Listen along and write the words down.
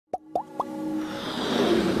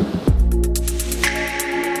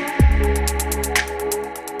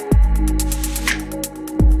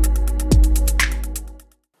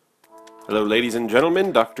Hello ladies and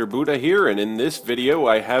gentlemen, Dr. Buddha here, and in this video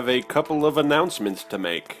I have a couple of announcements to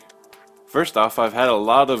make. First off, I've had a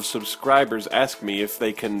lot of subscribers ask me if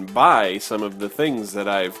they can buy some of the things that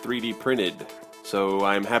I've 3D printed. So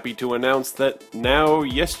I'm happy to announce that now,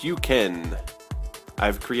 yes you can.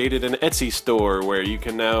 I've created an Etsy store where you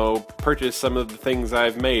can now purchase some of the things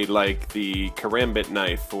I've made, like the karambit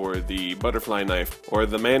knife, or the butterfly knife, or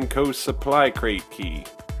the Manco supply crate key.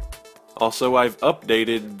 Also, I've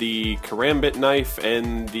updated the karambit knife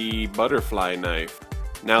and the butterfly knife.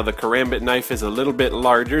 Now the karambit knife is a little bit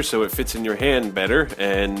larger, so it fits in your hand better,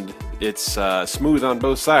 and it's smooth on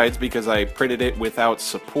both sides because I printed it without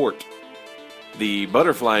support. The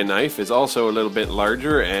butterfly knife is also a little bit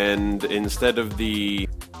larger, and instead of the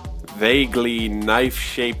vaguely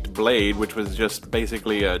knife-shaped blade, which was just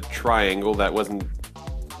basically a triangle that wasn't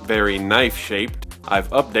very knife-shaped, I've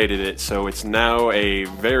updated it so it's now a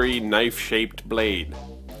very knife-shaped blade.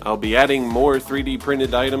 I'll be adding more 3D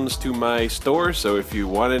printed items to my store, so if you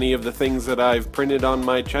want any of the things that I've printed on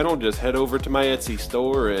my channel, just head over to my Etsy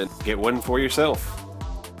store and get one for yourself.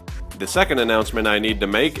 The second announcement I need to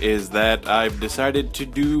make is that I've decided to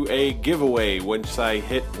do a giveaway once I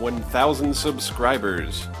hit 1,000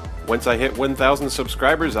 subscribers. Once I hit 1,000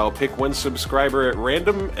 subscribers, I'll pick one subscriber at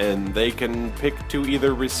random, and they can pick to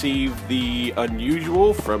either receive the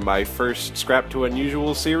Unusual from my first Scrap to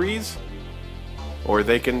Unusual series, or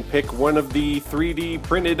they can pick one of the 3D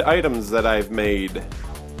printed items that I've made,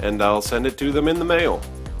 and I'll send it to them in the mail.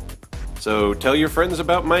 So tell your friends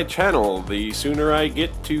about my channel. The sooner I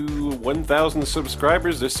get to 1,000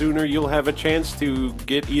 subscribers, the sooner you'll have a chance to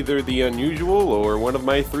get either the Unusual or one of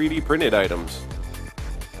my 3D printed items.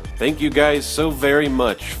 Thank you guys so very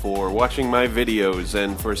much for watching my videos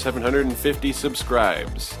and for 750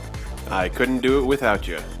 subscribes. I couldn't do it without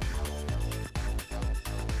you.